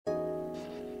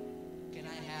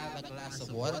a glass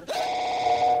of water.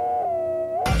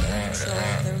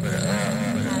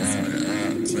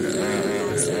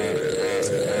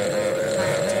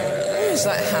 Who's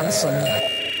that handsome?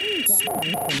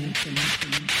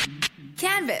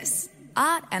 Canvas,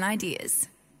 Art and Ideas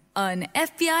on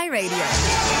FBI Radio.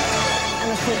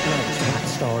 And a footnote to that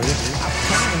story. I'm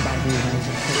trying by the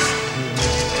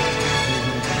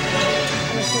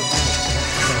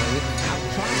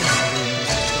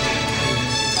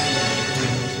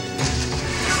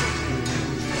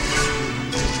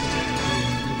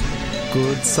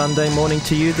Good Sunday morning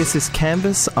to you. This is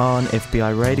Canvas on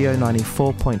FBI Radio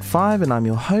 94.5 and I'm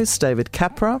your host, David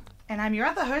Capra. And I'm your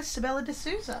other host, Sabella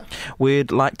D'Souza.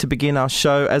 We'd like to begin our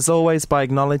show, as always, by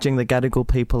acknowledging the Gadigal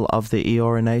people of the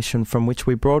Eora Nation from which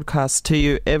we broadcast to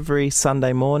you every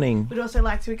Sunday morning. We'd also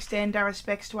like to extend our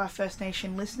respects to our First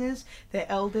Nation listeners, their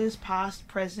elders, past,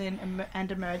 present,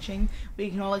 and emerging. We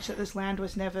acknowledge that this land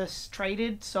was never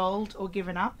traded, sold, or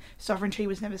given up. Sovereignty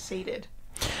was never ceded.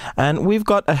 And we've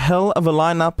got a hell of a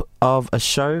lineup of a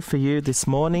show for you this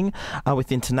morning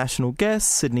with international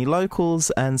guests, Sydney locals,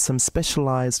 and some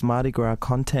specialised Mardi Gras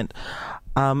content.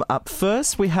 Up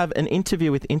first, we have an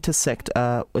interview with Intersect.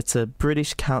 It's a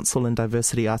British Council and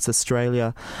Diversity Arts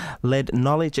Australia-led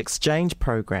knowledge exchange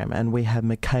program, and we have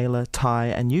Michaela Ty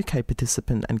and UK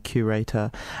participant and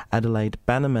curator Adelaide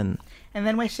Bannerman. And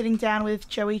then we're sitting down with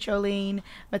Joey Jolene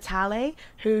Matale,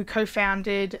 who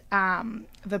co-founded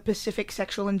the Pacific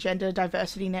Sexual and Gender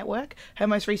Diversity Network. Her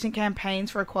most recent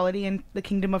campaigns for equality in the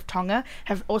Kingdom of Tonga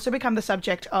have also become the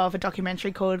subject of a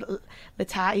documentary called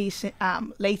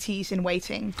Ladies in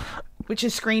Waiting, which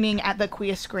is screening at the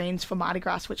Queer Screens for Mardi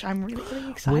Gras, which I'm really, really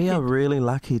excited. We are really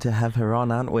lucky to have her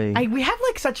on, aren't we? We have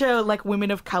such a women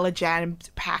of colour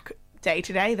jam-packed day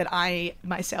today that I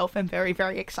myself am very,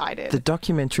 very excited. The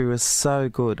documentary was so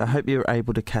good. I hope you were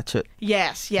able to catch it.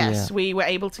 Yes. Yeah. We were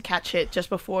able to catch it just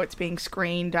before it's being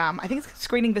screened. I think it's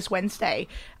screening this Wednesday.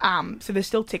 So there's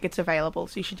still tickets available,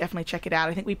 so you should definitely check it out.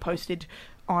 I think we posted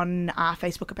on our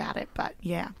Facebook about it, but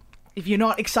yeah. If you're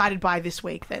not excited by this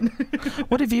week, then...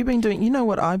 What have you been doing? You know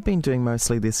what I've been doing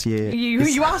mostly this year?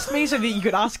 You asked me so that you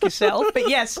could ask yourself. But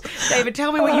yes, David,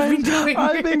 tell me what you've been doing.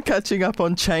 I've been catching up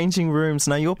on Changing Rooms.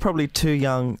 Now, you're probably too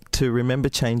young to remember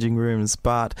Changing Rooms,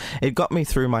 but it got me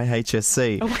through my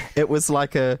HSC. Oh. It was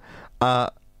like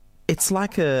it's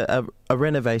like a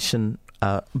renovation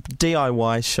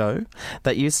DIY show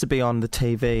that used to be on the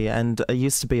TV, and it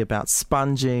used to be about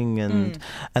sponging and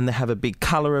they have a big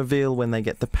colour reveal when they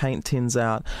get the paint tins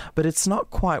out, but it's not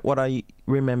quite what I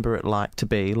remember it like to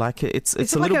be. It's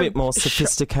a little bit more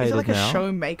sophisticated now. Is it like a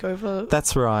show makeover?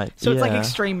 That's right. So it's like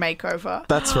Extreme Makeover.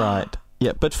 That's right.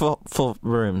 Yeah, but for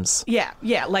rooms. Yeah,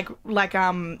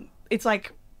 it's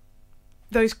like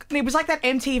it was like that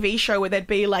MTV show where they'd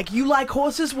be like, you like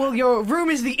horses? Well, your room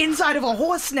is the inside of a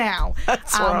horse now.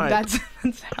 That's right.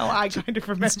 That's how I kind of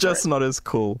remember. It's just not as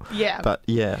cool. Yeah. But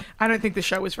yeah. I don't think the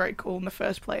show was very cool in the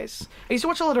first place. I used to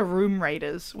watch a lot of Room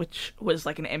Raiders, which was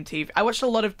like an MTV. I watched a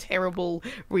lot of terrible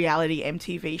reality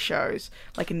MTV shows,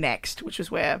 like Next, which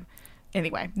was where...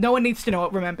 Anyway, no one needs to know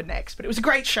remember Next, but it was a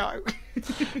great show.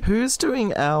 Who's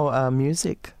doing our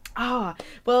music?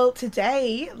 Well,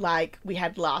 today, like we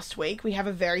had last week, we have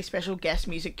a very special guest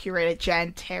music curator,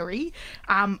 Jan Terry.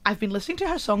 I've been listening to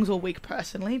her songs all week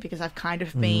personally because I've kind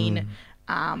of been...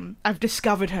 I've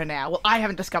discovered her now. Well, I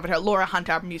haven't discovered her. Laura Hunt,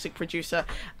 our music producer,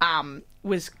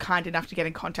 was kind enough to get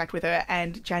in contact with her,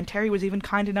 and Jan Terry was even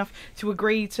kind enough to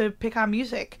agree to pick our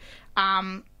music.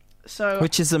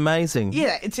 Which is amazing.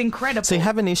 Yeah, it's incredible. So you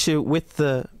have an issue with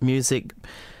the music...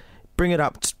 Bring it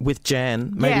up with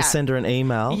Jan. Maybe send her an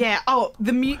email. Yeah. Oh,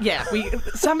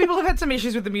 some people have had some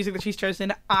issues with the music that she's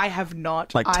chosen. I have not.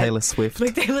 Taylor Swift.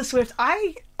 Like Taylor Swift.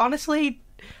 I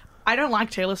don't like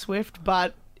Taylor Swift,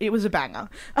 but it was a banger.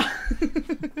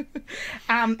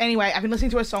 Anyway, I've been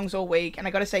listening to her songs all week, and I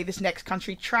got to say, this next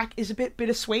country track is a bit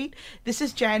bittersweet. This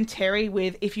is Jan Terry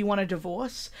with If You Want a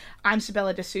Divorce. I'm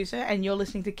Sabella D'Souza, and you're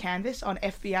listening to Canvas on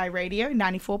FBI Radio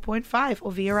 94.5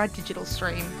 or via our digital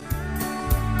stream.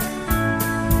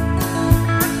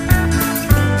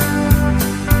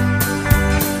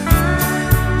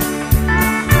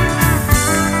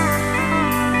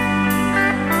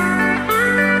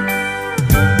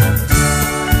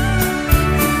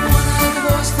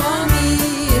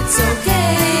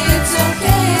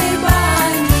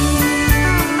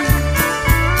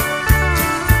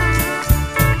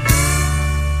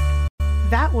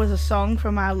 That was a song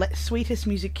from our sweetest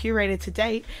music curator to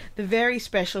date, the very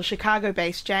special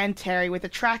Chicago-based Jan Terry, with a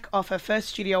track off her first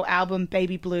studio album,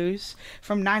 Baby Blues,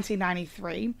 from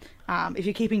 1993. If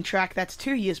you're keeping track, that's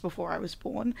 2 years before I was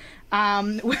born.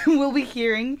 We'll be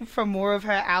hearing from more of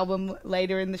her album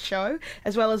later in the show,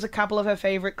 as well as a couple of her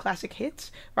favourite classic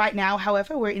hits. Right now,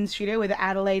 however, we're in studio with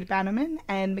Adelaide Bannerman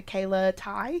and Michaela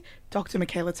Ty. Dr.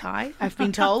 Michaela Ty, I've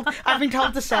been told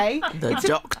to say. The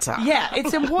doctor. Yeah,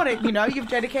 it's important, you know, you've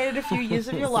dedicated a few years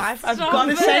of your life. I've got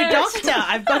to say doctor.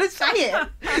 I've got to say it.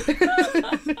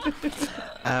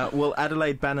 Well,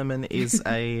 Adelaide Bannerman is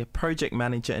a project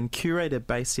manager and curator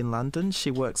based in London.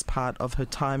 She works part of her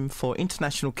time for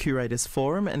International Curators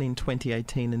Forum and in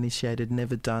 2018 initiated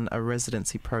Never Done, a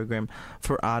residency program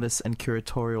for artists and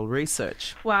curatorial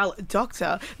research. While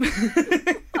Doctor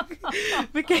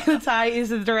Michaela Ty is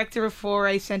the director of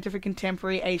Foray Centre for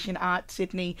Contemporary Asian Art,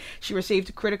 Sydney. She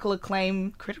received critical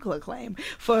acclaim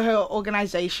for her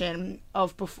organisation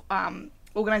of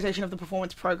the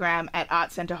performance program at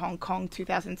Art Centre Hong Kong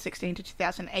 2016 to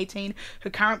 2018. Her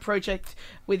current project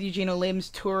with Eugenia Lim's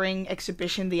touring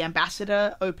exhibition, The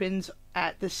Ambassador, opens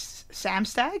at the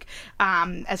Samstag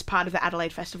as part of the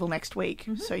Adelaide Festival next week.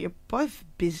 Mm-hmm. So you're both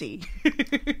busy.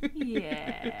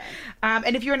 Yeah.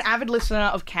 And if you're an avid listener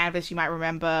of Canvas, you might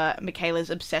remember Michaela's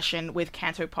obsession with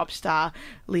canto pop star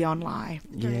Leon Lai.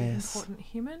 Very Yes. important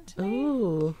human to me.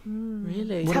 Ooh,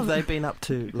 really? What have they been up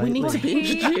to lately? We need to be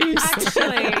He- introduced.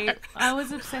 Actually, I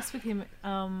was obsessed with him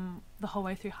the whole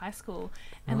way through high school.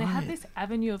 And they had this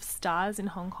Avenue of Stars in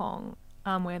Hong Kong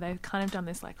where they've kind of done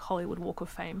this like Hollywood Walk of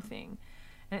Fame thing.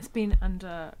 And it's been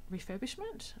under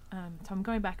refurbishment. So I'm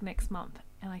going back next month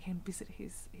and I can visit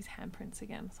his handprints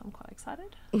again. So I'm quite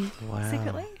excited. Wow.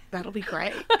 Secretly. That'll be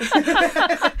great.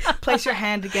 Place your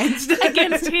hand against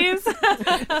His.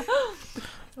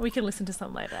 We can listen to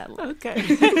some later, Adelaide. Okay.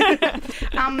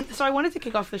 So I wanted to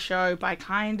kick off the show by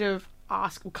I'm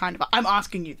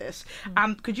asking you this.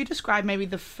 Could you describe maybe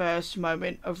the first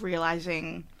moment of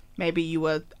realizing maybe you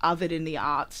were othered in the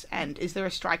arts, and is there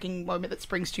a striking moment that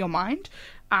springs to your mind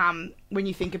when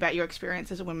you think about your experience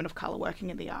as a woman of colour working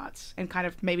in the arts, and kind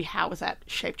of maybe how has that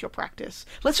shaped your practice?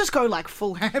 Let's just go like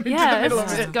full ham into the middle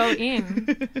Let's of just it. go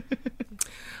in.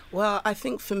 Well, I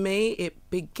think for me, it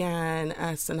began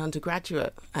as an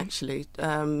undergraduate, actually.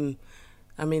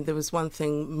 I mean, there was one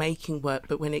thing making work,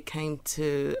 but when it came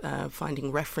to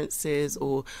finding references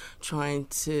or trying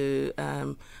to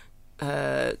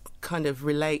kind of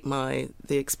relate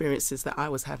the experiences that I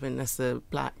was having as a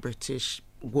Black British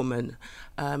woman,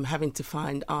 having to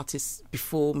find artists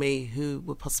before me who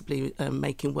were possibly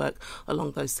making work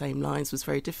along those same lines was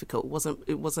very difficult.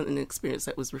 It wasn't an experience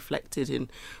that was reflected in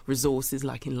resources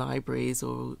like in libraries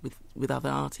or with other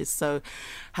artists. So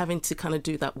having to kind of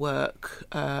do that work,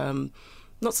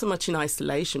 not so much in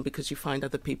isolation because you find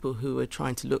other people who are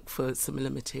trying to look for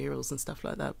similar materials and stuff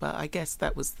like that, but I guess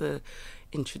that was the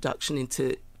introduction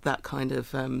into that kind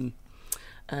of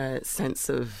sense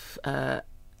of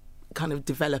kind of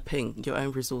developing your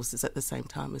own resources at the same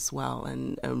time as well,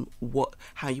 and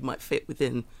how you might fit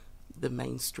within the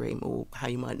mainstream or how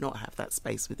you might not have that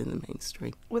space within the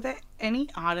mainstream. Were there any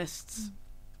artists...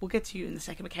 We'll get to you in a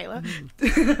second, Michaela.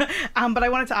 But I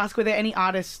wanted to ask, were there any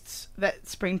artists that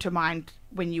spring to mind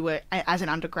when you were, as an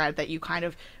undergrad, that you kind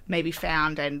of maybe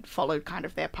found and followed kind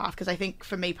of their path? Because I think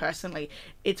for me personally,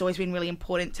 it's always been really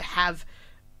important to have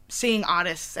seeing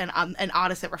artists and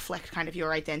artists that reflect kind of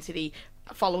your identity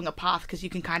following a path, because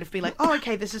you can kind of be like, oh,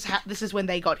 okay, this is when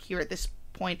they got here at this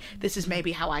point. This is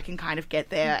maybe how I can kind of get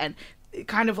there, and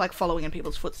kind of like following in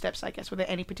people's footsteps, I guess. Were there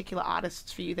any particular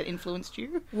artists for you that influenced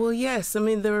you? Well, yes. I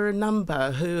mean, there were a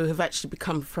number who have actually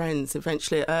become friends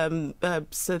eventually.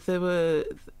 So there were,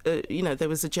 there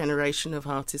was a generation of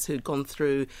artists who'd gone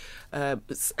through, I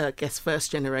guess,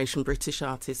 first generation British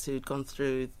artists who'd gone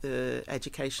through the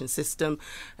education system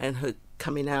and who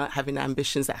coming out having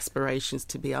ambitions, aspirations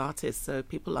to be artists. So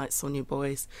people like Sonia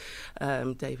Boyce,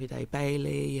 David A.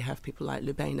 Bailey, you have people like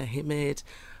Lubaina Himid,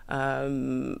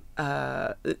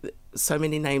 so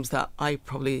many names that I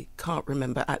probably can't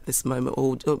remember at this moment.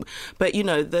 But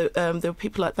there were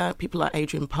people like that, people like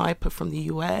Adrian Piper from the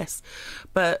US.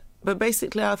 But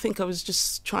basically, I think I was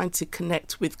just trying to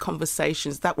connect with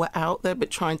conversations that were out there, but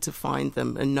trying to find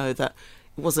them and know that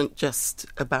it wasn't just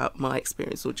about my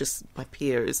experience or just my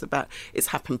peers. It's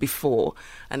happened before,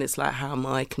 and it's like, how am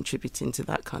I contributing to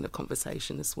that kind of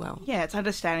conversation as well? Yeah, it's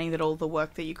understanding that all the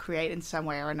work that you create in some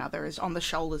way or another is on the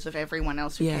shoulders of everyone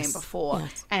else who came before,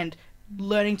 and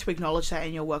learning to acknowledge that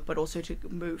in your work, but also to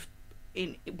move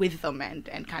in with them and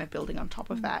kind of building on top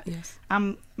of that. Yes.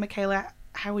 Michaela,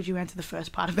 how would you answer the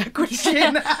first part of that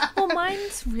question? Well,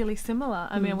 mine's really similar.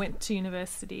 I mean, I went to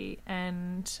university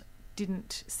and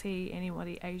didn't see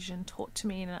anybody Asian taught to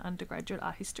me in an undergraduate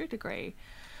art history degree.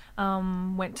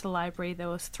 went to the library, there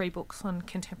was 3 books on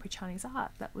contemporary Chinese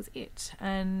art. That was it.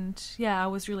 And yeah, I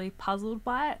was really puzzled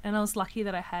by it, and I was lucky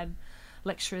that I had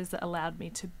lecturers that allowed me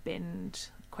to bend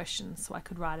questions so I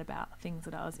could write about things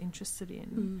that I was interested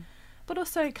in. But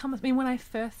also it comes, I mean, when I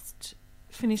first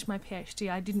finished my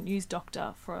PhD, I didn't use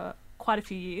doctor for quite a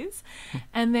few years.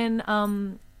 And then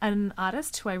an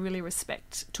artist who I really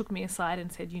respect took me aside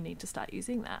and said, you need to start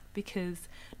using that, because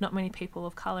not many people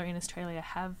of colour in Australia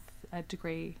have a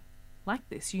degree like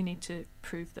this. You need to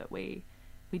prove that we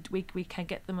can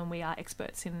get them, and we are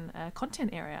experts in a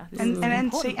content area.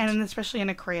 And especially in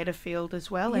a creative field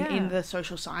as well, and in the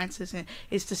social sciences,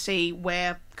 is to see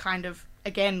where kind of,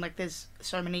 again, like there's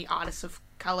so many artists of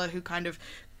colour who kind of,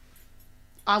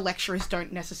 our lecturers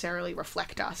don't necessarily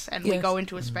reflect us, and we go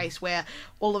into a space where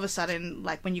all of a sudden,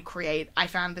 like when you create, I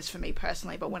found this for me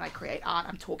personally, but when I create art,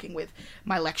 I'm talking with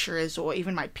my lecturers or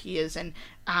even my peers, and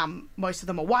most of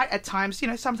them are white at times, you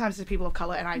know, sometimes there's people of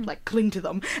colour, and I like cling to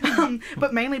them,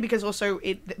 but mainly because also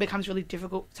it becomes really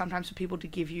difficult sometimes for people to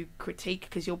give you critique,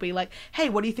 because you'll be like, hey,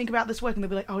 what do you think about this work? And they'll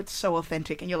be like, oh, it's so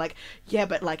authentic, and you're like, yeah,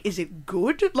 but like, is it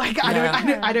good? Like,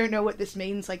 I don't know what this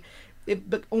means. Like, it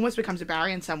almost becomes a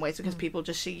barrier in some ways, because people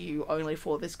just see you only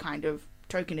for this kind of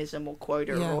tokenism or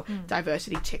quota or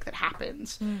diversity tick that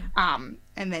happens. And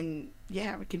then,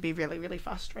 it can be really, really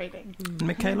frustrating.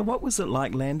 Michaela, what was it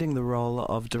like landing the role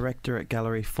of director at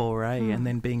Gallery 4A and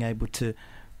then being able to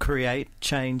create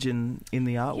change in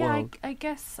the art world? I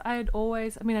guess I'd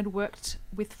worked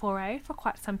with 4A for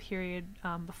quite some period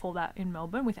before that in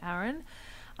Melbourne with Aaron.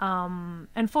 And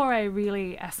 4A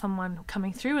really, as someone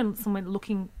coming through and someone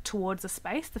looking towards a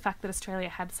space, the fact that Australia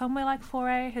had somewhere like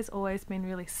 4A has always been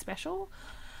really special.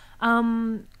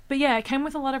 But yeah, it came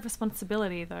with a lot of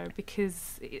responsibility though,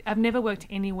 because I've never worked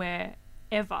anywhere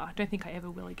ever, I don't think I ever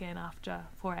will again after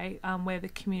 4A, where the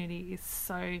community is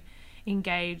so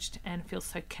engaged and feels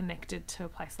so connected to a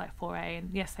place like 4A.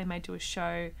 And yes, they may do a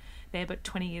show there, but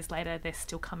 20 years later, they're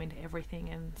still coming to everything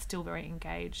and still very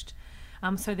engaged.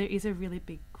 So there is a really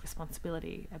big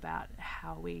responsibility about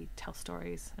how we tell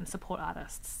stories and support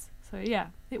artists. So yeah,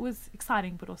 it was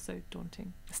exciting but also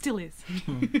daunting. Still is.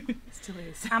 Still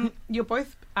is. You're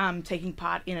both taking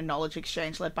part in a knowledge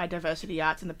exchange led by Diversity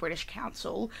Arts and the British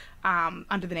Council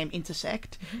under the name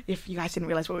Intersect. If you guys didn't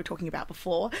realise what we were talking about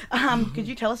before, could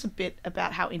you tell us a bit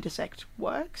about how Intersect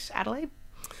works, Adelaide?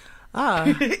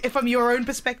 From your own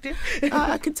perspective.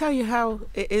 I can tell you how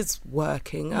it is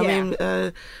working. I mean,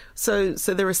 so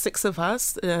there are 6 of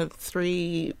us,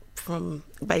 3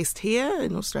 based here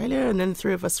in Australia, and then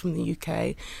 3 of us from the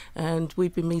UK, and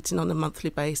we've been meeting on a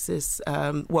monthly basis.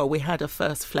 We had our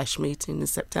first flesh meeting in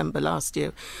September last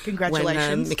year.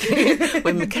 Congratulations.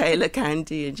 When Michaela,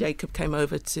 Candy and Jacob came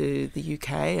over to the UK,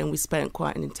 and we spent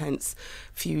quite an intense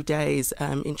few days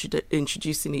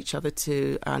introducing each other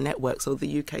to our networks, or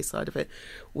the UK side of it.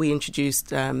 We introduced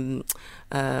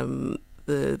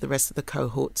the rest of the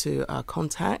cohort to our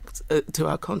contacts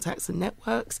and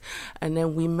networks, and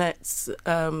then we met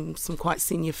some quite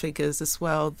senior figures as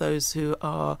well, those who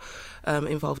are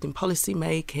involved in policy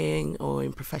making or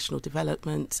in professional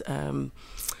development. So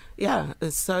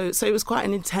it was quite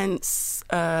an intense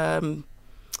kind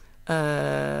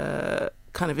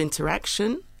of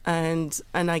interaction, and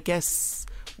I guess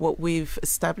what we've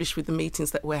established with the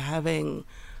meetings that we're having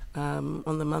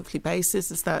on the monthly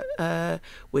basis is that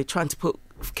we're trying to put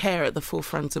care at the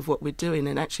forefront of what we're doing,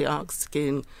 and actually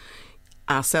asking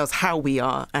ourselves how we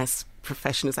are as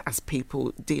professionals, as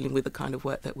people dealing with the kind of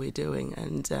work that we're doing,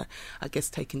 and I guess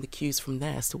taking the cues from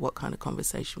there as to what kind of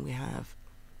conversation we have.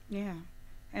 Yeah.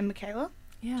 And Michaela?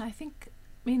 Yeah, I think,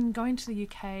 going to the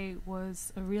UK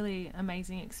was a really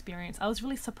amazing experience. I was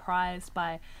really surprised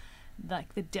by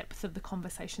like the depth of the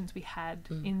conversations we had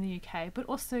in the UK, but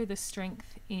also the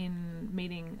strength in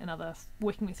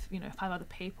working with 5 other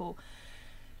people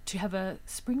to have a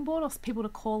springboard or people to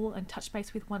call and touch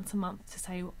base with once a month to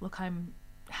say, look, I'm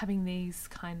having these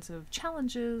kinds of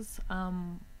challenges.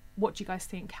 What do you guys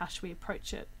think? How should we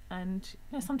approach it? And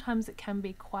sometimes it can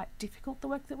be quite difficult, the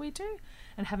work that we do,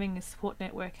 and having a support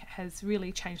network has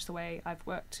really changed the way I've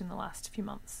worked in the last few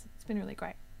months. It's been really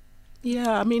great.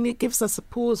 Yeah, I mean, it gives us a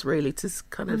pause really to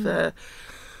kind of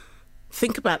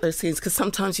think about those things, because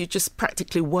sometimes you're just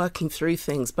practically working through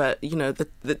things, but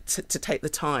to take the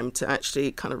time to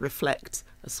actually kind of reflect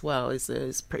as well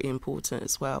is pretty important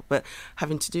as well. But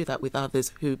having to do that with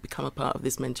others who become a part of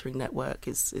this mentoring network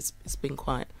it's been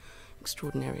quite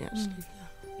extraordinary actually.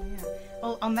 Yeah.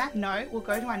 Well, on that note, we'll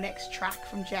go to our next track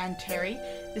from Jan Terry.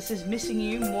 This is Missing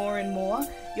You More and More.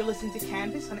 You're listening to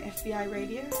Canvas on FBI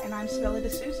Radio, and I'm Stella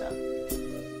D'Souza.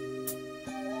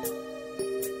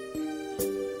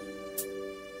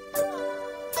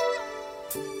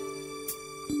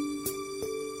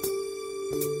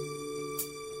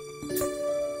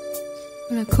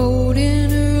 On a cold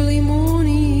and early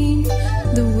morning,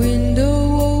 the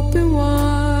window open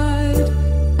wide.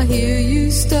 I hear you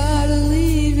start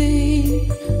leaving.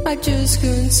 I just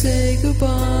couldn't say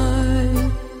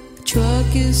goodbye. The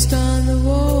truck is on the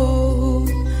road,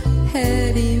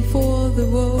 heading for the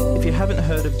road. If you haven't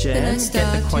heard of Jan,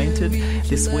 get acquainted.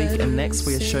 This week and next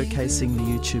we are showcasing the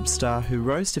YouTube star who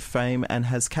rose to fame and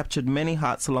has captured many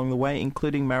hearts along the way,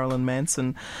 including Marilyn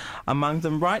Manson among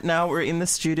them. Right now we're in the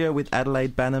studio with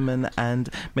Adelaide Bannerman and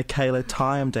Michaela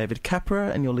Ty. I'm David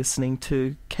Capra and you're listening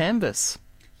to Canvas.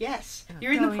 Yes,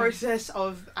 you're in the process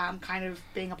of kind of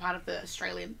being a part of the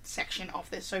Australian section of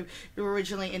this. So you were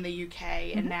originally in the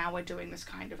UK and now we're doing this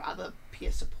kind of other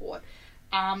peer support.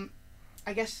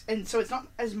 I guess, and so it's not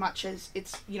as much as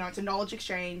it's, you know, it's a knowledge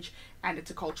exchange and it's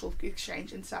a cultural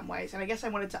exchange in some ways. And I guess I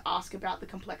wanted to ask about the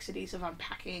complexities of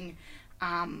unpacking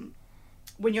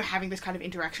when you're having this kind of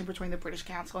interaction between the British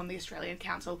Council and the Australian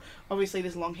Council. Obviously,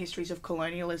 there's long histories of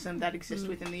colonialism that exist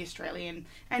within the Australian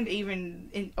and even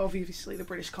in obviously the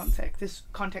British context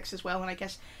as well. And I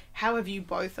guess, how have you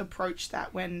both approached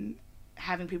that when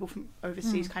having people from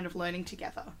overseas kind of learning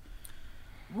together?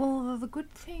 Well, the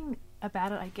good thing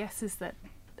about it, I guess, is that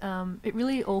it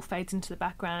really all fades into the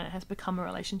background and it has become a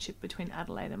relationship between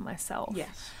Adelaide and myself.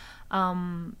 Yes.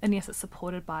 And yes, it's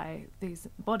supported by these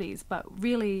bodies, but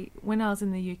really, when I was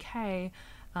in the UK,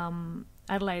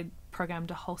 Adelaide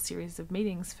programmed a whole series of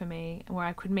meetings for me where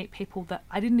I could meet people that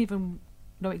I didn't even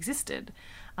know existed.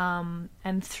 And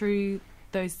through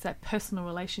those personal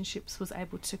relationships was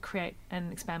able to create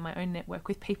and expand my own network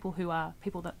with people who are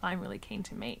people that I'm really keen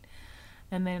to meet.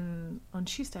 And then on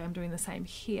Tuesday, I'm doing the same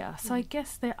here. So I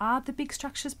guess there are the big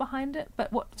structures behind it,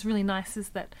 but what's really nice is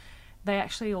that they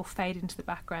actually all fade into the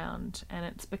background and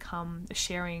it's become a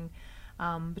sharing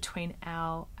between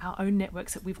our own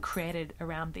networks that we've created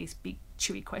around these big,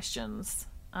 chewy questions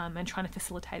and trying to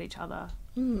facilitate each other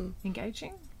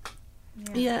engaging.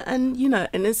 Yeah, and, you know,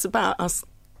 and it's about us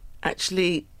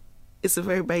actually... It's a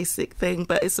very basic thing,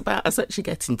 but it's about us actually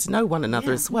getting to know one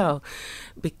another as well.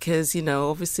 Because, you know,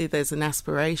 obviously there's an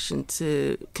aspiration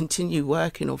to continue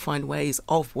working or find ways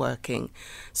of working.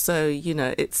 So, you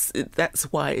know, that's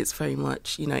why it's very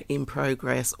much, you know, in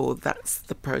progress, or that's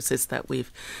the process that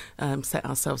we've set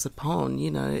ourselves upon.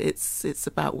 You know, it's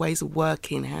about ways of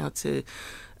working, how to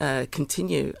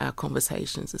continue our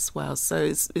conversations as well.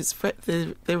 So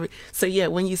so yeah,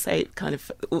 when you say kind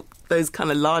of those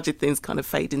kind of larger things kind of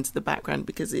fade into the background,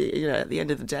 because, you know, at the end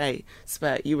of the day, it's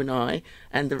about you and I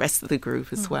and the rest of the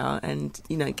group as well, and,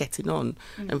 you know, getting on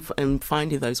and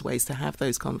finding those ways to have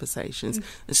those conversations,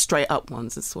 and straight up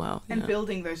ones as well, and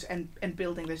building those and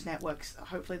building those networks.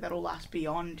 Hopefully that'll last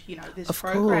beyond, you know, this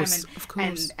program,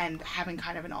 and having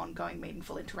kind of an ongoing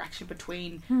meaningful interaction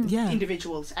between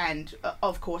individuals and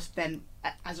of course then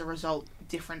as a result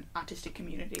different artistic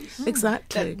communities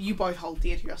exactly that you both hold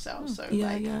dear to yourselves. So we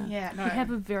have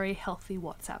a very healthy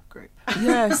WhatsApp group.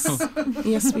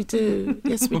 Yes we do.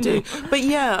 But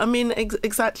yeah, I mean,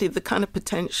 exactly the kind of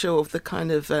potential of the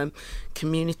kind of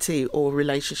community or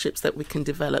relationships that we can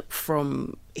develop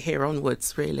from here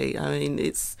onwards, really. I mean,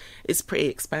 it's pretty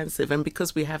expansive, and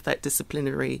because we have that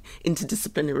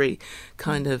interdisciplinary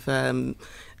kind of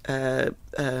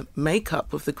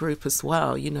makeup of the group as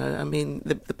well, you know, I mean,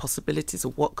 the possibilities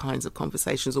of what kinds of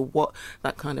conversations or what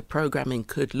that kind of programming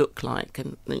could look like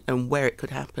and where it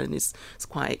could happen is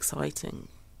quite exciting.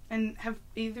 And have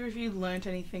either of you learnt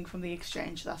anything from the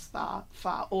exchange thus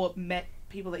far, or met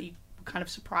people that you were kind of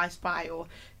surprised by, or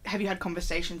have you had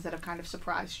conversations that have kind of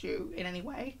surprised you in any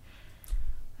way?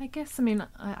 I guess, I mean,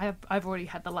 I've already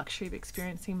had the luxury of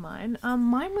experiencing mine.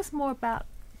 Mine was more about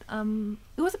it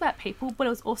was about people, but it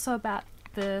was also about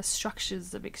the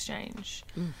structures of exchange.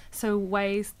 So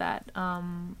ways that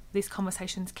these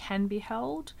conversations can be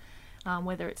held,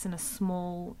 whether it's in a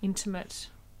small, intimate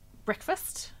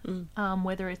breakfast,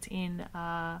 whether it's in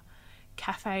a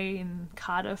cafe in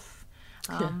Cardiff,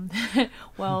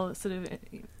 well, sort of a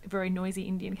very noisy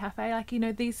Indian cafe. Like, you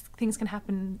know, these things can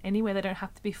happen anywhere. They don't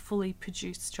have to be fully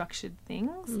produced, structured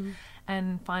things.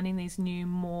 And finding these new,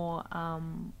 more...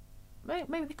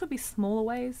 maybe there could be smaller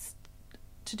ways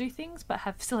to do things, but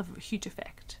still have a huge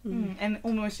effect. And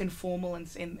almost informal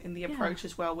in the approach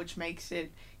as well, which makes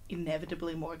it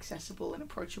inevitably more accessible and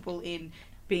approachable in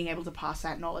being able to pass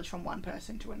that knowledge from one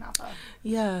person to another.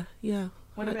 Yeah.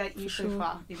 What about you so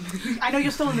far? I know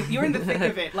you're still you're in the thick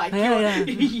of it. Like,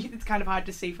 it's kind of hard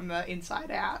to see from the inside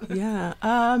out.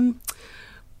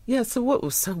 So what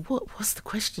was the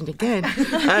question again?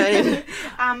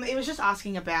 It was just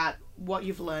asking about what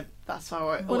you've learnt thus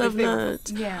far. What I've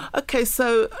learnt. Yeah. Okay,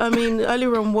 so I mean,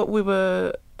 earlier on,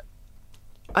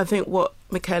 I think what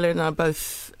Michaela and I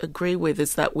both agree with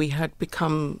is that we had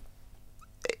become,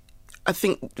 I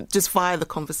think, just via the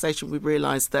conversation, we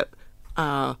realised that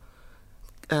our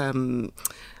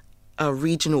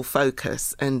regional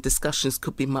focus and discussions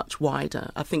could be much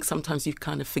wider. I think sometimes you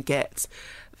kind of forget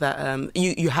that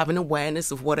you have an awareness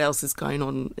of what else is going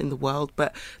on in the world,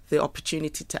 but the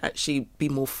opportunity to actually be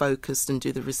more focused and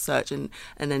do the research and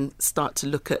then start to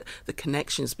look at the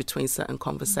connections between certain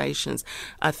conversations.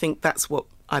 I think that's what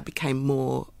I became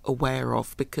more aware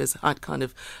of, because I'd kind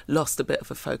of lost a bit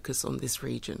of a focus on this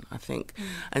region, I think.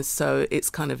 And so it's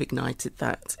kind of ignited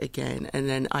that again. And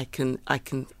then I can,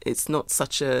 it's not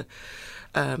such a,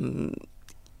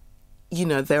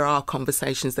 there are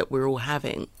conversations that we're all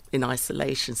having in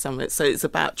isolation, some of it. So it's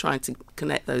about trying to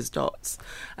connect those dots.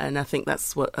 And I think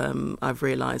that's what I've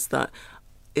realised that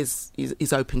is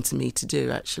open to me to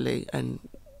do, actually. And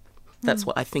that's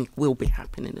what I think will be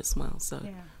happening as well. So.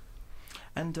 Yeah.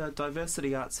 And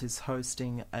Diversity Arts is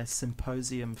hosting a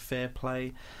symposium, Fair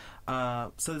Play.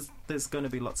 So there's going to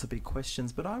be lots of big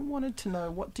questions, but I wanted to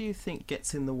know, what do you think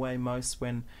gets in the way most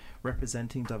when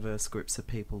representing diverse groups of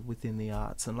people within the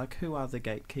arts? And, like, who are the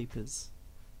gatekeepers?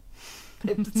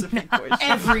 It's a big question.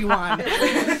 Everyone.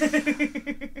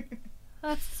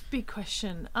 That's a big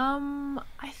question.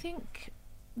 I think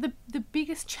the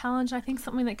biggest challenge, I think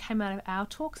something that came out of our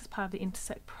talks as part of the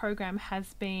Intersect program,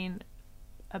 has been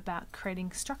about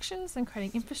creating structures and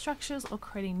creating infrastructures, or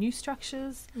creating new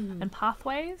structures and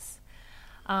pathways,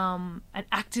 and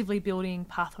actively building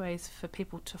pathways for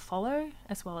people to follow,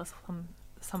 as well as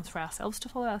some for ourselves to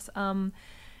follow us,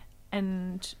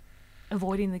 and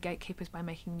avoiding the gatekeepers by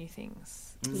making new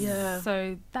things. Yeah.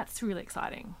 So that's really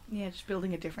exciting. Yeah, just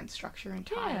building a different structure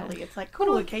entirely. Yeah. It's like,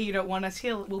 cool, okay, you don't want us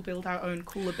here, we'll build our own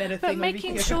cooler, better But thing.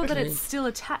 making sure that it's still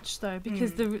attached, though,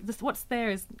 because what's there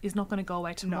is not going to go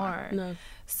away tomorrow. No.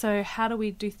 So how do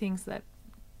we do things that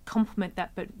complement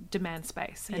that but demand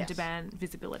space and Yes. demand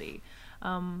visibility?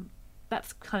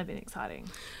 That's kind of been exciting.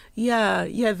 Yeah,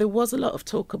 there was a lot of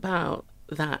talk about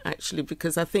that, actually,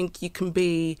 because I think you can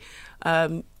be...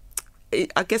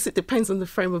 I guess it depends on the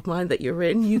frame of mind that you're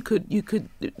in. You could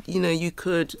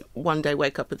one day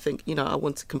wake up and think, I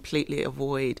want to completely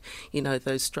avoid,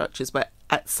 those structures. But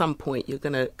at some point, you're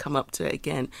going to come up to it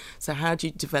again. So how do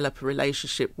you develop a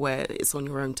relationship where it's on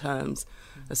your own terms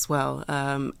as well,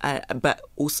 but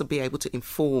also be able to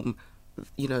inform,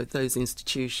 those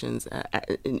institutions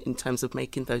in terms of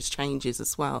making those changes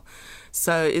as well.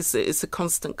 So it's a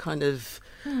constant kind of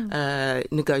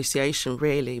negotiation,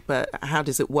 really. But how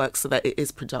does it work so that it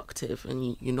is productive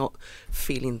and you're not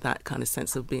feeling that kind of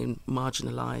sense of being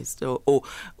marginalised or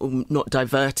not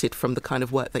diverted from the kind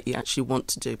of work that you actually want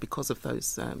to do because of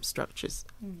those structures?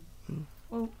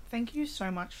 Well, thank you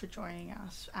so much for joining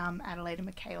us, Adelaide and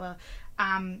Michaela.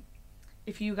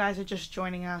 If you guys are just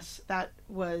joining us, that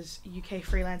was UK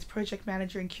freelance project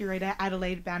manager and curator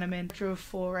Adelaide Bannerman, director of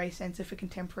Foray Centre for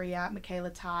Contemporary Art, Michaela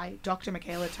Tighe, Dr.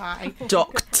 Michaela Tighe.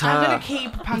 Doctor. I'm going to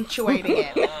keep punctuating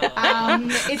it.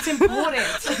 It's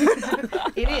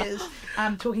important. It is.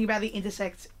 Talking about the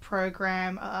Intersect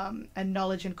program, a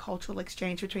knowledge and cultural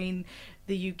exchange between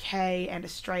the UK and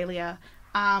Australia.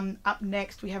 Up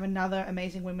next, we have another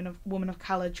amazing woman of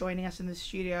colour joining us in the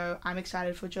studio. I'm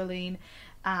excited for Jolene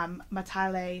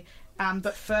Matale.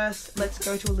 But first, let's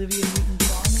go to Olivia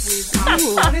Newton-John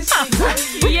with Honestly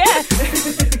Love You. Yes!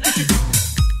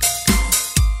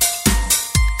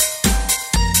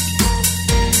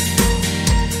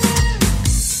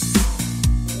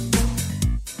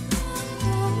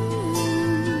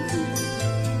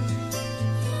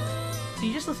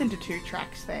 You just listened to two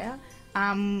tracks there.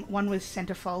 One was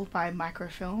Centerfold by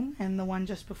Microfilm, and the one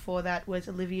just before that was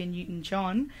Olivia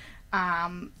Newton-John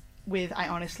with I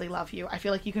Honestly Love You. I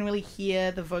feel like you can really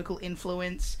hear the vocal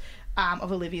influence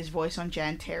of Olivia's voice on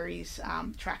Jan Terry's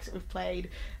tracks that we've played.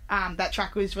 That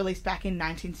track was released back in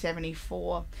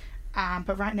 1974.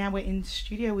 But right now we're in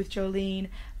studio with Jolene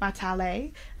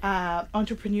Matale,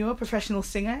 entrepreneur, professional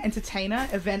singer, entertainer,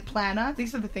 event planner.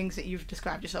 These are the things that you've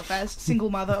described yourself as. Single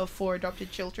mother of 4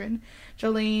 adopted children.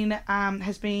 Jolene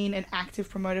has been an active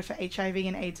promoter for HIV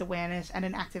and AIDS awareness and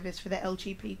an activist for the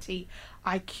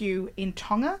LGBTIQ in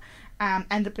Tonga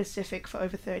and the Pacific for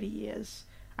over 30 years.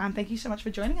 Thank you so much for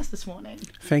joining us this morning.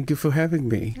 Thank you for having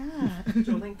me.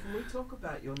 Jolene, can we talk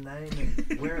about your name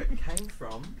and where it came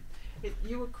from?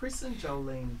 You were christened,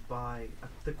 Jolene, by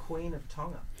the Queen of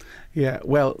Tonga. Yeah,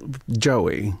 well,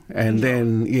 Joey, and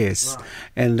then yes, Right.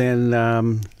 and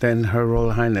then Her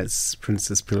Royal Highness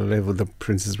Princess Pilolevu, the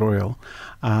Princess Royal,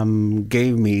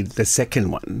 gave me the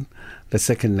second one, the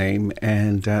second name,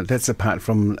 and that's apart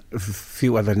from a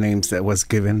few other names that was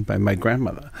given by my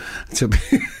grandmother to be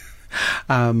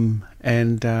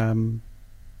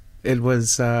It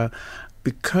was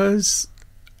because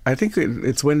I think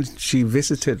it's when she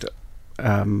visited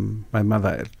my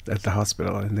mother at the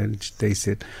hospital, and then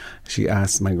she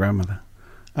asked my grandmother,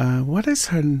 what is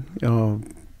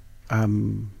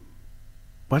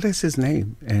his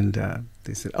name? And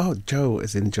they said, oh, Joe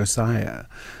is in Josiah,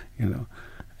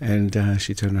 And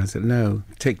she turned around and said, no,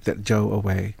 take that Joe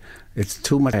away. It's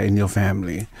too much in your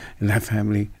family. And that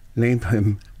family named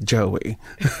him Joey.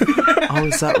 Oh,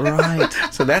 is that right?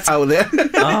 So that's how they're...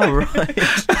 Oh, right.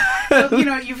 Well,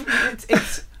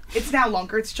 it's now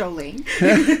longer. It's Jolene.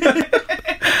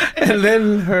 And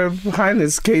then Her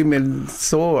Highness came and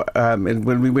saw, and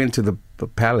when we went to the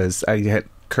palace, I had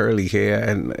curly hair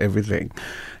and everything.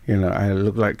 I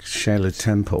looked like Shirley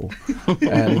Temple.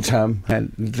 And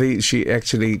she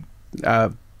actually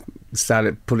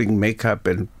started putting makeup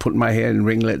and put my hair in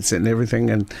ringlets and everything.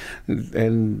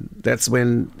 And that's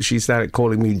when she started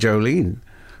calling me Jolene.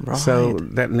 Right. So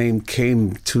that name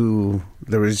came to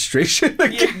the registration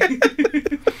again.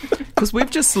 Because we've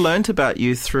just learnt about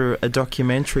you through a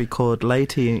documentary called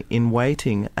Lady in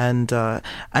Waiting, and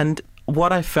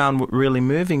what I found really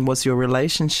moving was your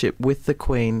relationship with the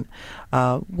Queen.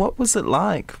 What was it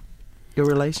like, your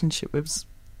relationship with...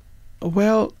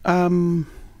 Well,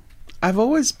 I've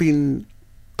always been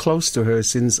close to her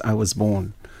since I was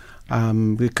born.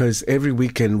 Because every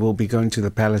weekend we'll be going to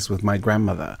the palace with my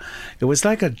grandmother. It was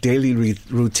like a daily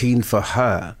routine for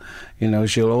her.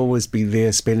 She'll always be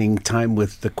there spending time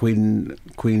with the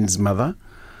Queen's mother,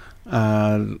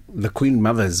 the Queen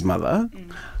Mother's mother,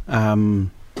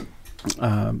 and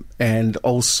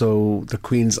also the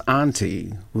Queen's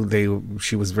auntie, who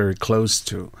she was very close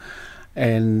to.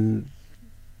 And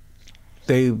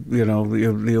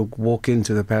they'll walk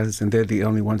into the palace and they're the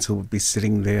only ones who will be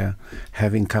sitting there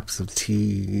having cups of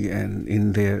tea and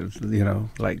in their,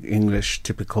 like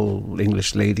typical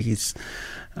English ladies,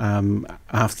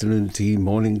 afternoon tea,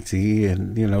 morning tea,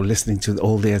 and, listening to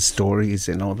all their stories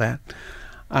and all that.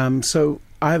 So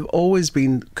I've always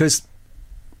been, because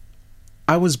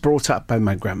I was brought up by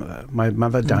my grandmother. My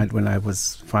mother died when I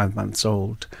was 5 months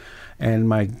old, and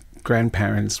my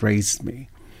grandparents raised me.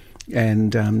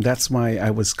 And that's why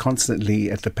I was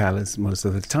constantly at the palace most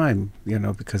of the time,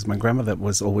 because my grandmother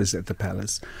was always at the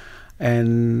palace.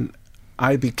 And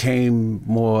I became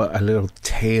more a little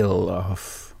tale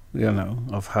of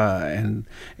her. And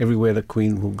everywhere the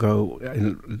Queen will go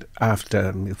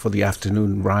for the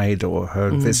afternoon ride or her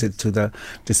visit to the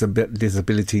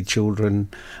disability children,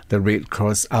 the Red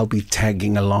Cross, I'll be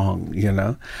tagging along,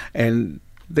 And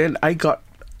then I got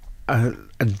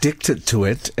addicted to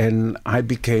it, and I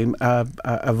became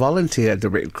a volunteer at the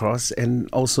Red Cross and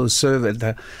also serve at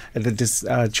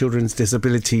the Children's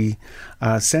Disability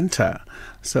Center.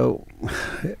 So,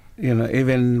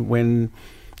 even when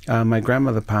my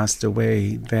grandmother passed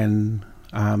away, then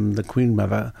the Queen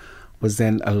Mother was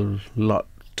then a lot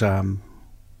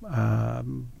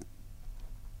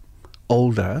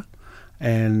older,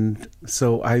 and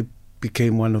so I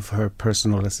became one of her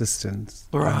personal assistants.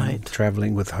 Right.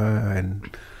 Traveling with her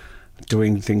and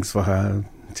doing things for her,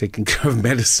 taking care of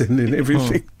medicine and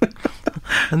everything.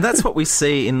 And that's what we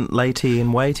see in Lady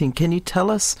in Waiting. Can you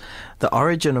tell us the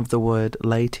origin of the word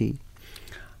lady?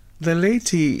 The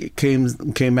lady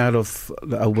came out of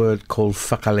a word called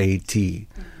whakaleiti,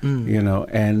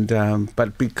 and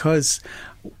but because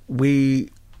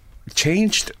we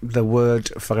changed the word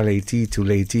whakaleiti to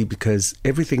lady, because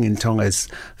everything in Tonga is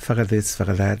whakathis,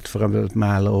 whakadat,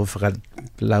 whakamalo,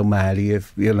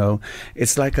 whakalaumari,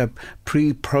 it's like a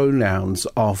pre-pronouns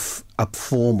of a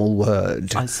formal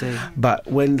word. I see. But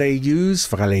when they use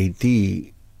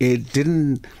whakaleiti, it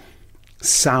didn't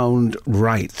sound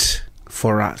right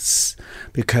for us,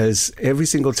 because every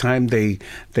single time they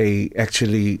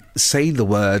actually say the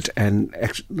word and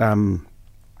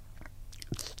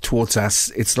towards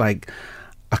us, it's like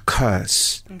a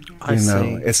curse. I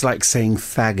see. It's like saying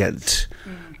faggot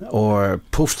or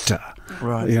poofta.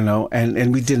 Right.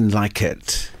 And we didn't like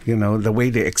it, the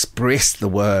way they expressed the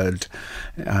word.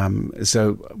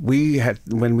 So we had,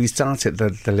 when we started the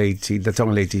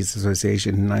Tonga Ladies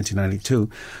Association in 1992,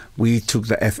 we took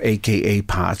the FAKA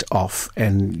part off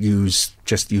and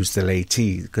just used the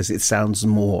lady, because it sounds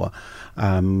more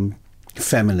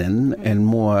feminine and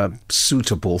more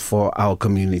suitable for our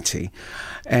community.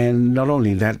 And not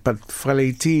only that, but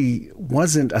whakaleiti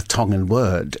wasn't a Tongan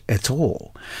word at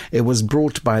all. It was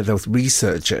brought by the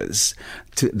researchers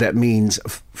that means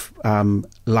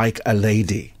like a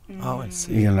lady. Oh, I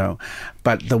see.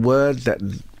 But the word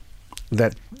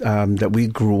that we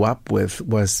grew up with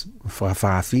was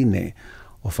whakawhawhine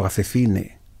or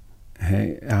whakawhewhine.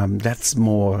 That's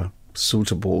more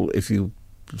suitable if you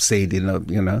say it in a,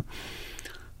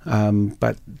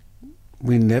 but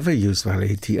we never used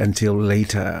Valeti until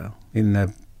later in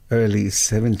the early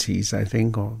 70s, I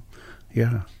think,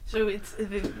 So it's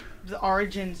the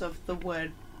origins of the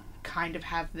word kind of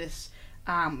have this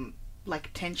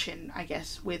tension, I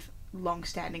guess, with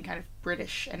long-standing kind of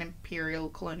British and imperial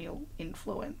colonial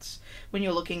influence. When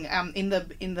you're looking in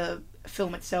the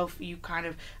film itself, you kind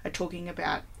of are talking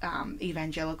about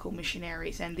evangelical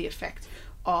missionaries and the effect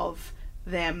of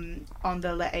them on the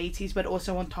La'etis, but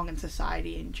also on Tongan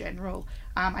society in general.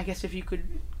 I guess if you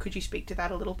could you speak to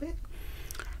that a little bit?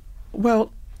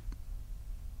 Well,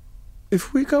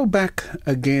 if we go back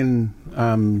again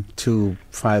to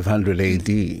 500 AD,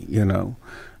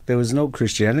 there was no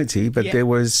Christianity, but there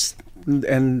was,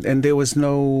 and there was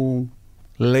no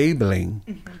labeling,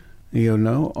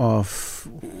 of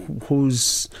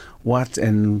who's what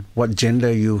and what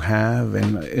gender you have,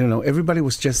 and everybody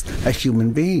was just a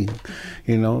human being.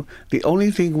 The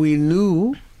only thing we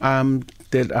knew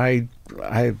that I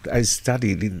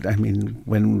studied,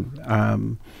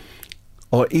 when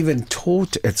or even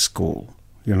taught at school,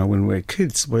 when we were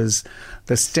kids, was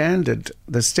the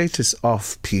status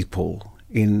of people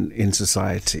in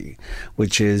society,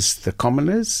 which is the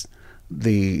commoners,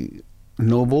 the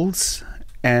nobles,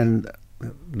 and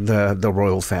the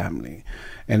royal family.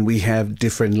 And we have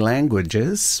different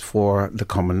languages for the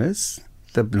commoners,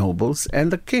 the nobles, and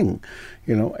the king,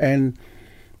 and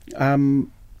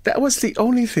that was the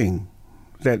only thing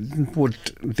that would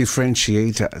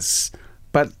differentiate us.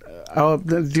 But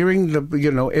during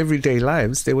the everyday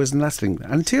lives, there was nothing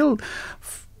until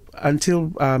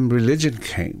religion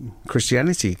came,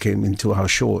 Christianity came into our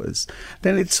shores.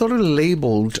 Then it sort of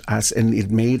labeled us, and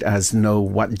it made us know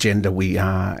what gender we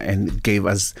are, and it gave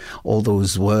us all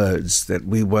those words that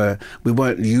we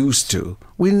weren't used to.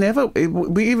 We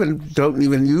even don't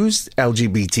even use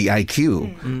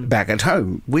LGBTIQ back at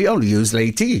home. We only use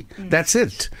Laiti. That's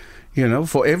it.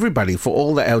 For everybody, for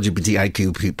all the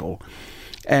LGBTIQ people.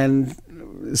 And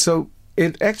so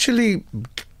it actually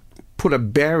put a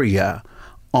barrier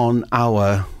on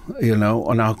our,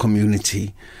 on our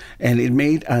community, and it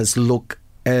made us look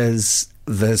as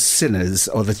the sinners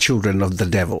or the children of the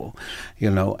devil,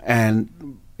 and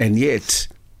yet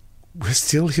we're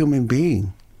still human beings.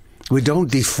 We don't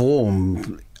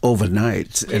deform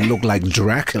overnight and look like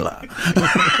Dracula.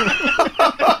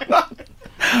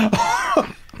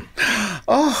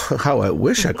 Oh, how I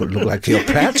wish I could look like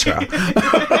Cleopatra.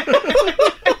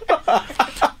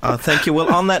 Thank you.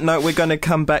 Well, on that note, we're going to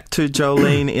come back to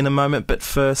Jolene in a moment, but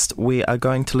first we are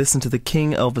going to listen to the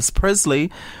King, Elvis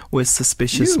Presley, with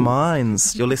Suspicious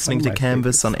Minds. You're listening to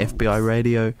Canvas on FBI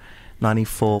Radio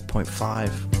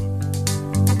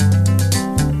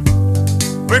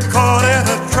 94.5. We're caught in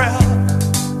a trap.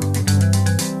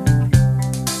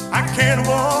 I can't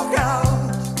walk out.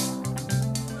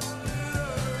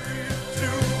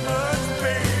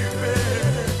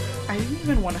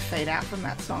 Want to fade out from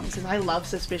that song because I love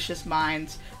Suspicious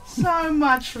Minds so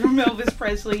much from Elvis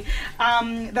Presley.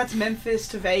 That's Memphis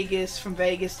to Vegas, from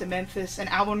Vegas to Memphis, an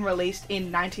album released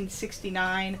in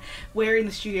 1969. We're in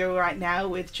the studio right now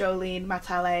with Jolene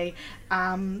Matale,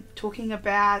 talking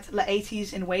about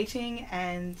La'etis in waiting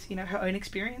and her own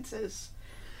experiences.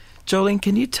 Jolene,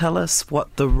 can you tell us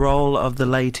what the role of the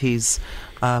La'etis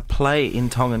play in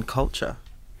Tongan culture?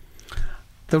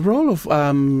 The role of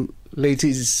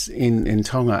La'etis in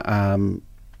Tonga,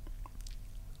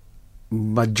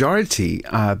 majority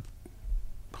are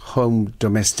home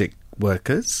domestic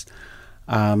workers.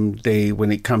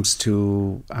 When it comes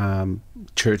to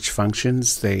church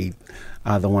functions, they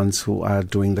are the ones who are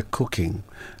doing the cooking,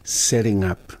 setting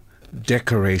up,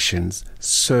 decorations,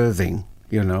 serving,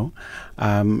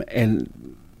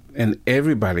 and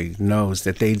everybody knows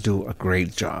that they do a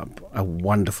great job, a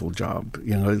wonderful job,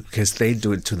 because they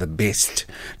do it to the best.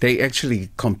 They actually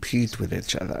compete with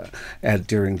each other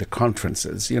during the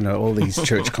conferences. All these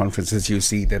church conferences, you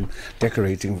see them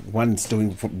decorating. One's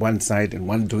doing one side and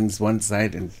one doing one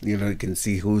side, and you can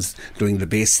see who's doing the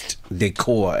best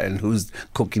decor and who's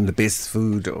cooking the best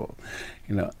food,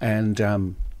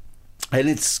 and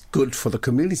it's good for the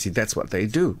community. That's what they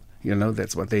do.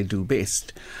 That's what they do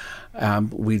best.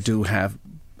 We do have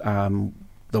the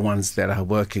ones that are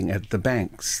working at the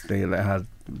banks. They are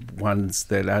ones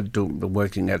that are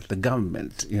working at the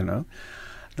government,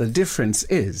 The difference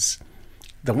is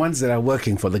the ones that are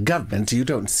working for the government, you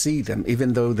don't see them,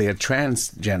 even though they are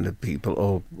transgender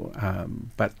people,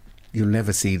 but you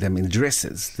never see them in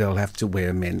dresses. They'll have to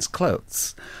wear men's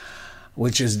clothes,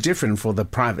 which is different for the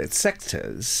private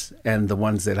sectors and the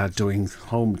ones that are doing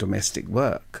home domestic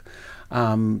work.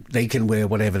 They can wear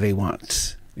whatever they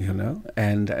want. you know,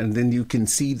 and then you can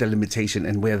see the limitation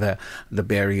and where the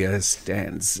barrier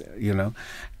stands, you know,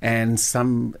 and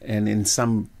in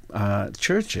some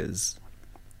churches,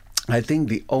 I think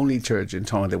the only church in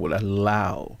Tonga that will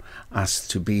allow us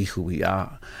to be who we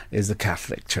are is the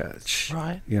Catholic Church.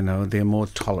 Right. You know, they're more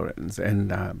tolerant,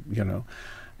 and you know,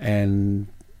 and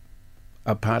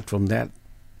apart from that,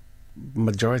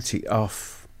 majority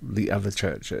of the other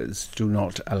churches do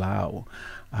not allow,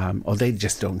 or they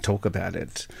just don't talk about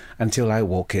it until I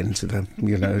walk into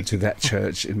to that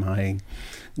church in my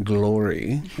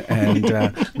glory, and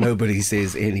nobody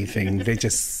says anything. They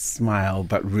just smile,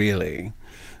 but really.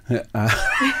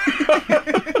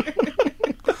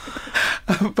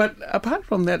 But apart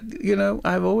from that, you know,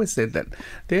 I've always said that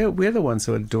we're the ones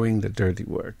who are doing the dirty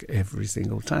work every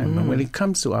single time. And when it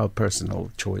comes to our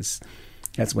personal choice,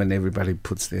 that's when everybody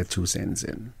puts their 2 cents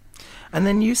in. And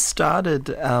then you started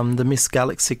the Miss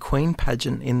Galaxy Queen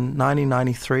pageant in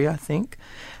 1993, I think.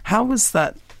 How was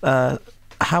that,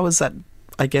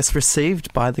 I guess,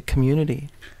 received by the community?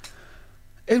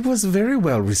 It was very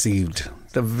well received.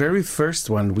 The very first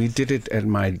one, we did it at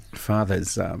my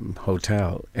father's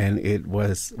hotel, and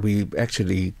we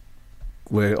actually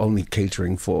were only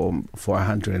catering for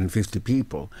 150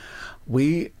 people.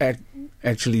 We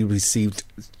actually received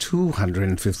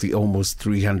 250, almost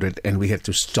 300, and we had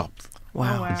to stop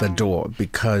the door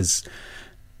because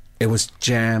it was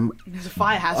jam. It was a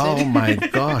fire hazard. Oh my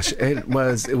gosh. It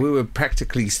was, we were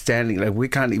practically standing, like we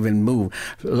can't even move.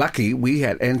 Lucky we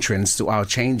had entrance to our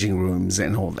changing rooms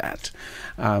and all that.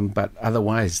 But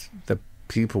otherwise, the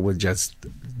people were just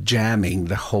jamming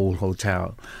the whole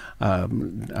hotel,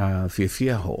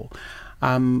 Whiawhia Hall.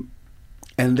 And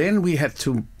then we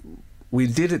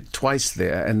did it twice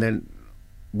there, and then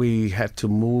we had to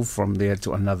move from there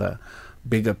to another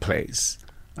bigger place.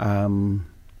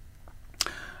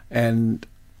 And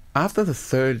after the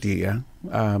 3rd year,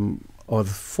 or the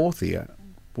 4th year,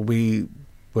 we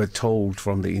were told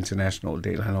from the International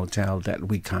Dayline Hotel that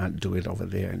we can't do it over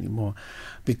there anymore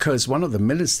because one of the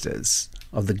ministers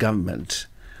of the government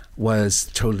was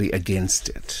totally against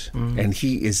it. And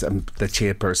he is the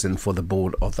chairperson for the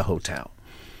board of the hotel.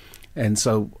 And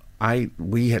so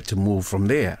we had to move from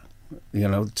there, you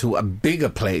know, to a bigger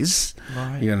place,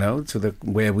 you know, to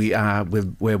where we are,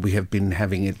 where we have been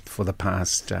having it for the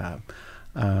past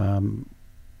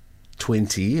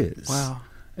 20 years. Wow.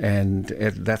 And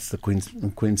that's the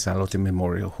Queen Charlotte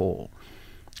Memorial Hall.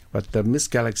 But the Miss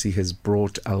Galaxy has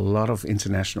brought a lot of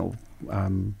international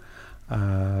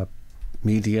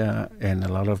media and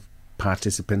a lot of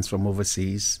participants from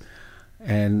overseas,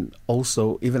 and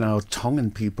also even our Tongan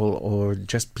people or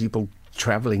just people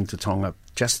traveling to Tonga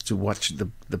just to watch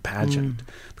the pageant,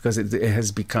 because it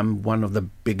has become one of the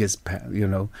biggest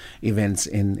events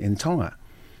in Tonga.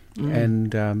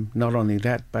 And not only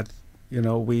that, but you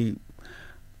know,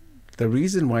 the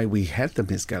reason why we had the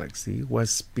Miss Galaxy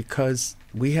was because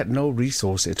we had no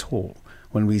resource at all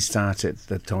when we started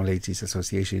the Tonga Ladies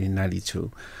Association in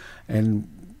 92, and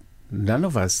none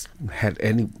of us had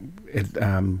any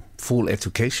full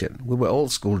education. We were all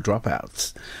school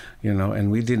dropouts, you know,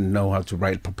 and we didn't know how to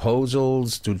write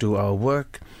proposals, to do our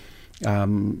work,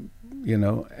 you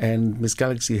know. And Miss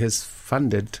Galaxy has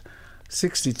funded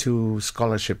 62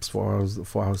 scholarships for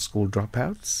our school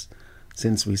dropouts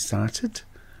since we started,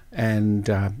 and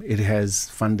it has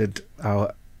funded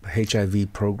our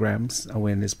HIV programs,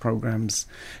 awareness programs.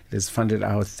 It has funded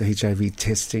our HIV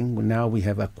testing. Now we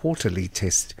have a quarterly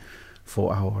test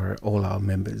for all our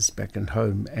members back at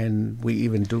home, and we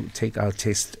even do take our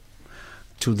test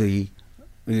to the,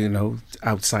 you know,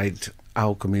 outside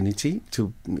our community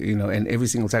to, you know, and every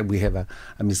single time we have a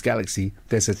Miss Galaxy,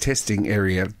 there's a testing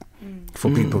area for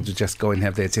people to just go and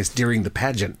have their test during the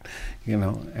pageant, you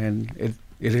know, and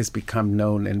it has become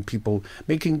known, and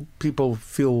making people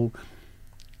feel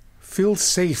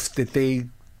safe that they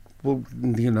will,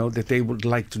 you know, that they would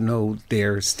like to know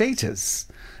their status.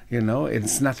 You know,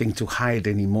 it's nothing to hide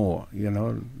anymore, you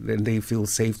know. Then they feel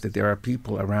safe that there are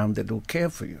people around that will care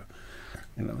for you,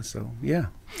 you know, so, yeah.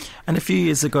 And a few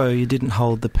years ago, you didn't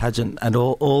hold the pageant at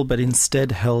all, but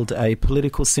instead held a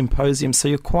political symposium. So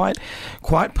you're quite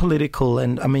political,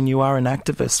 and, I mean, you are an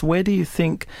activist. Where do you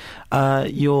think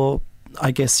your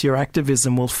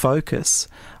activism will focus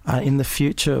in the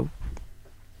future?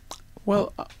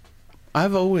 Well,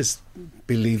 I've always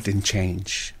believed in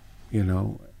change, you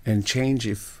know. And change,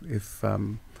 if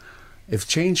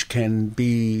change can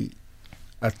be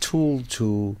a tool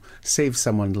to save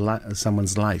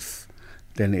someone's life,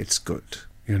 then it's good,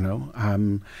 you know.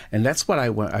 And that's what I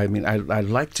want. I mean, I'd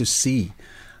like to see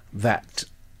that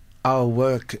our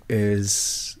work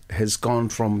has gone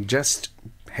from just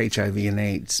HIV and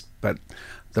AIDS, but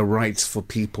the rights for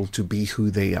people to be who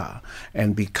they are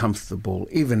and be comfortable,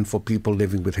 even for people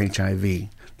living with HIV,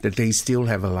 that they still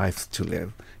have a life to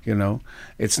live, you know.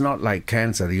 It's not like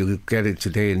cancer, you get it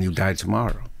today and you die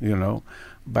tomorrow, you know.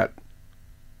 But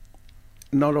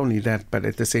not only that, but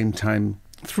at the same time,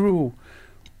 through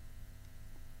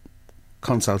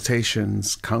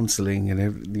consultations, counseling,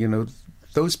 and, you know,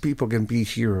 those people can be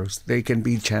heroes. They can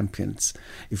be champions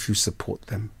if you support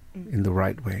them in the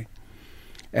right way.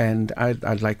 And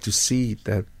I'd like to see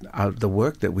that the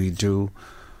work that we do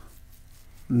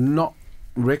not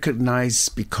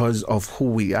recognized because of who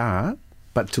we are,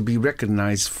 but to be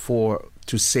recognized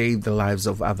to save the lives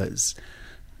of others.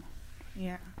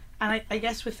 Yeah. And I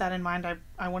guess with that in mind,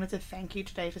 I wanted to thank you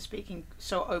today for speaking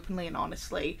so openly and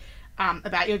honestly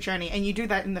about your journey. And you do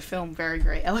that in the film very,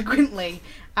 very eloquently.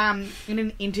 In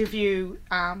an interview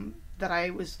that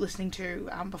I was listening to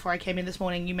before I came in this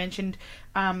morning, you mentioned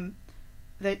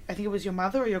that I think it was your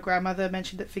mother or your grandmother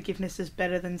mentioned that forgiveness is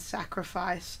better than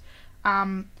sacrifice.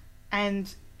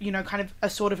 And, you know, kind of a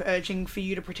sort of urging for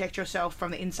you to protect yourself from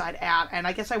the inside out. And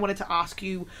I guess I wanted to ask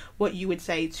you what you would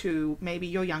say to maybe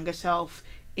your younger self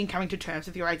in coming to terms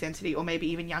with your identity, or maybe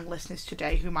even young listeners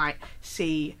today who might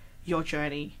see your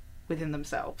journey within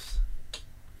themselves.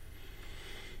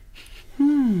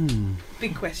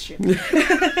 Big question.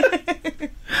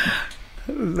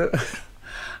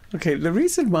 Okay, the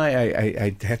reason why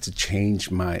I had to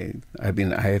change I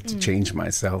had to change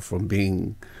myself from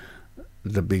being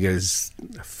the biggest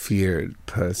feared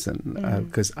person,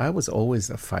 because I was always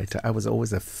a fighter. I was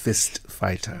always a fist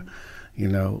fighter, you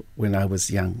know, when I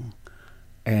was young.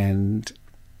 And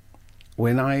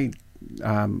when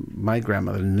my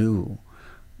grandmother knew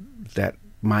that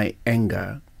my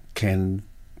anger can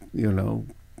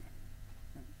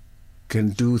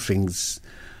do things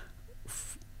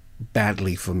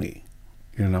badly for me,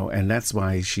 you know, and that's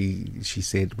why she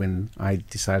said when I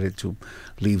decided to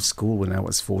leave school when I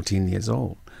was 14 years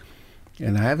old,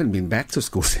 and I haven't been back to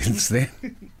school since then.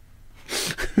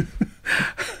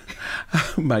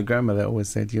 My grandmother always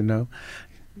said, you know,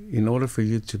 in order for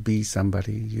you to be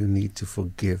somebody, you need to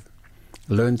forgive.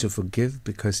 Learn to forgive,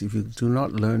 because if you do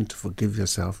not learn to forgive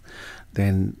yourself,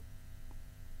 then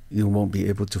you won't be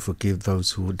able to forgive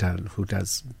those who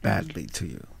does badly to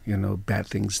you, you know, bad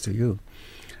things to you.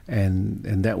 And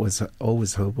that was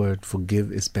always her word: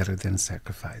 forgive is better than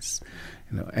sacrifice.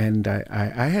 You know, and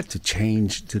I had to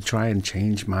try and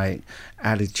change my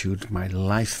attitude, my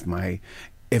life, my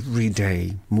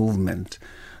everyday movement,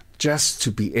 just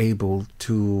to be able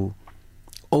to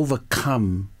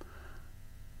overcome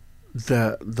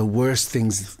the worst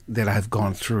things that I've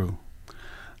gone through,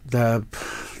 the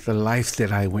life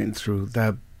that I went through,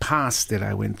 the past that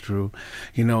I went through.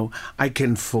 You know, I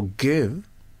can forgive,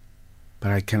 but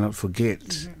I cannot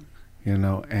forget. You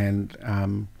know, and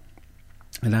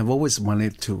I've always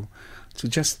wanted to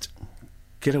just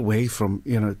get away from,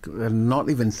 you know, not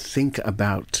even think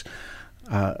about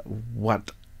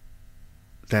what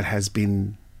that has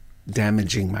been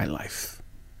damaging my life,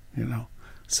 you know.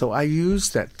 So I use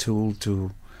that tool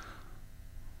to,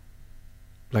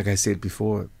 like I said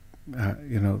before,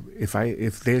 you know,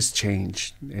 if there's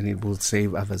change and it will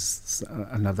save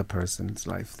another person's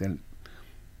life, then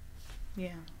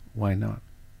why not?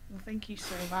 Well, thank you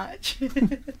so much.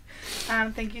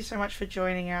 Thank you so much for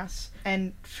joining us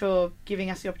and for giving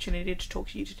us the opportunity to talk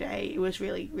to you today. It was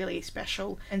really, really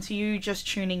special. And to you just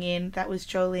tuning in, that was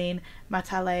Jolene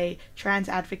Matale, trans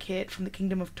advocate from the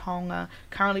Kingdom of Tonga,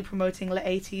 currently promoting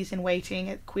La'aties in Waiting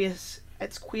at Queer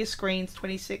Screen's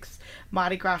 26th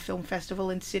Mardi Gras Film Festival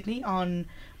in Sydney on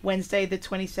Wednesday, the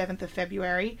 27th of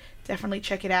February. Definitely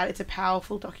check it out. It's a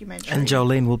powerful documentary. And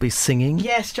Jolene will be singing.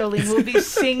 Yes, Jolene will be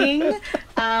singing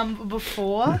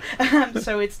before.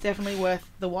 So it's definitely worth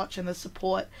the watch and the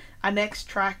support. Our next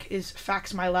track is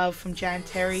Fax My Love from Jan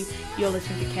Terry. You're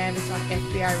listening to Canvas on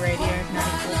FBI Radio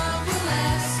 94.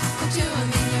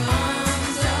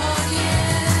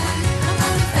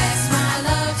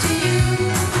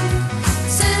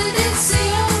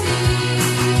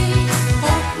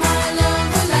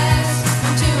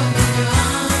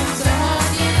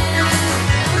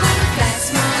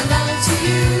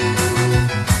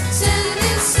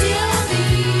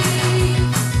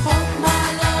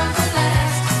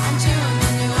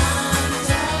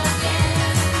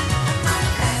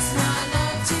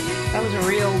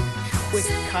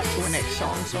 To a next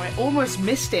song, so I almost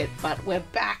missed it, but we're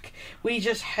back. We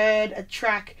just heard a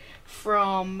track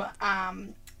from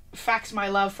Facts My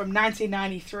Love from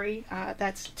 1993.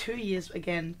 That's 2 years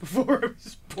again before I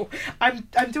was born.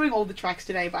 I'm doing all the tracks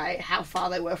today by how far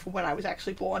they were from when I was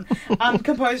actually born.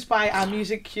 Composed by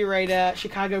music curator,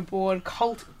 Chicago-born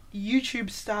cult YouTube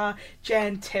star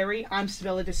Jan Terry. I'm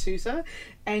Sabella D'Souza,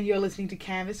 and you're listening to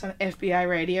Canvas on FBI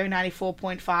Radio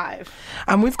 94.5.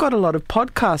 And we've got a lot of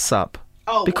podcasts up.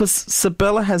 Oh, because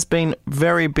Sabella has been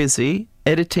very busy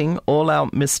editing all our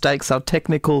mistakes, our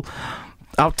technicalities.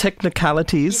 You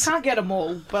can't get them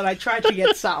all, but I tried to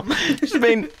get some. She's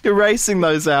been erasing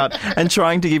those out and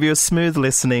trying to give you a smooth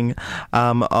listening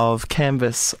of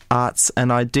Canvas arts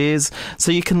and ideas.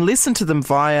 So you can listen to them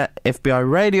via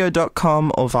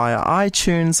fbiradio.com or via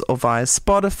iTunes or via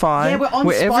Spotify. Yeah, we're on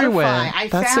Spotify. Everywhere.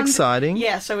 That's exciting.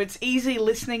 Yeah, so it's easy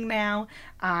listening now.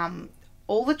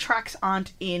 All the tracks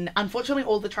aren't in... Unfortunately,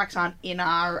 all the tracks aren't in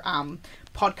our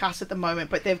podcast at the moment,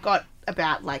 but they've got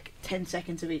about 10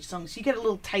 seconds of each song, so you get a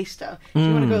little taster if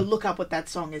you want to go look up what that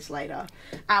song is later,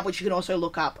 which you can also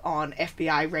look up on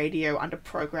FBI Radio under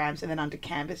programs, and then under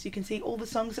Canvas you can see all the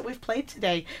songs that we've played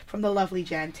today from the lovely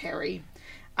Jan Terry.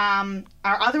 Our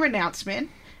other announcement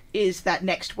is that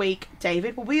next week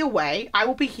David will be away. I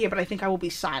will be here, but I think I will be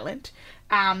silent.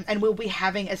 And we'll be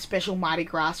having a special Mardi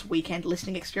Gras weekend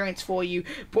listening experience for you,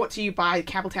 brought to you by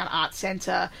Campbelltown Arts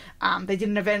Centre. They did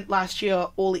an event last year,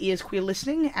 All Ears Queer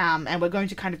Listening, and we're going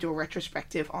to kind of do a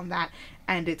retrospective on that,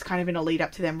 and it's kind of in a lead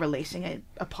up to them releasing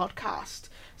a podcast.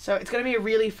 So it's going to be a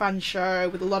really fun show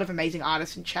with a lot of amazing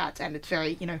artists and chats, and it's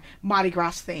very, Mardi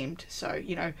Gras themed. So,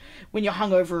 when you're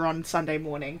hungover on Sunday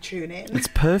morning, tune in. It's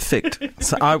perfect.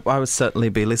 So I will certainly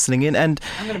be listening in. And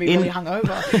I'm going to be really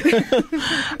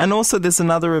hungover. And also there's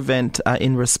another event,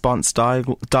 In Response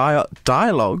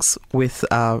Dialogues with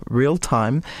Real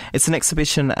Time. It's an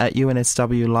exhibition at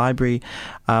UNSW Library,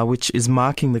 which is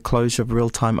marking the closure of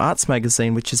Real Time Arts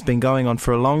Magazine, which has been going on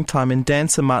for a long time. And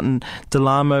dancer Martin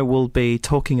Delamo will be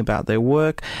talking about their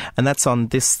work, and that's on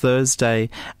this Thursday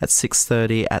at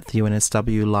 6:30 at the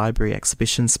UNSW Library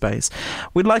Exhibition Space.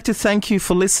 We'd like to thank you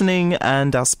for listening,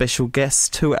 and our special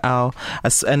guests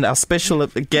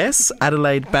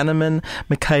Adelaide Bannerman,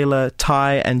 Michaela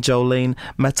Ty and Jolene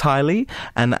Matiley,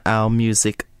 and our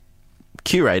music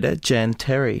curator Jan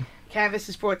Terry. Canvas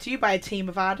is brought to you by a team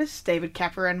of artists, David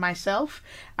Capper and myself.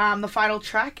 The final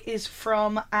track is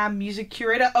from music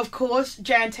curator, of course,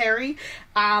 Jan Terry.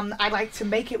 I'd like to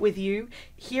make it with you.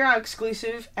 Hear our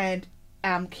exclusive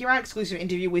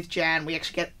interview with Jan. We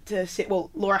actually get to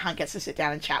Laura Hunt gets to sit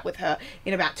down and chat with her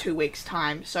in about 2 weeks'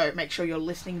 time, so make sure you're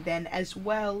listening then as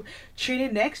well. Tune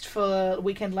in next for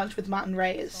Weekend Lunch with Martin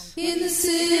Reyes. In the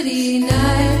city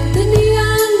night, the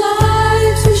neon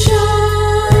lights will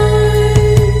shine,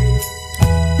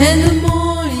 and the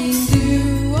morning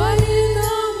dew in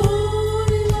the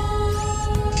morning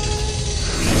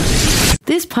light.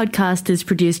 This podcast is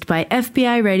produced by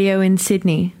FBI Radio in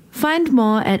Sydney. Find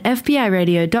more at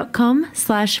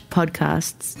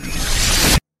fbiradio.com/podcasts.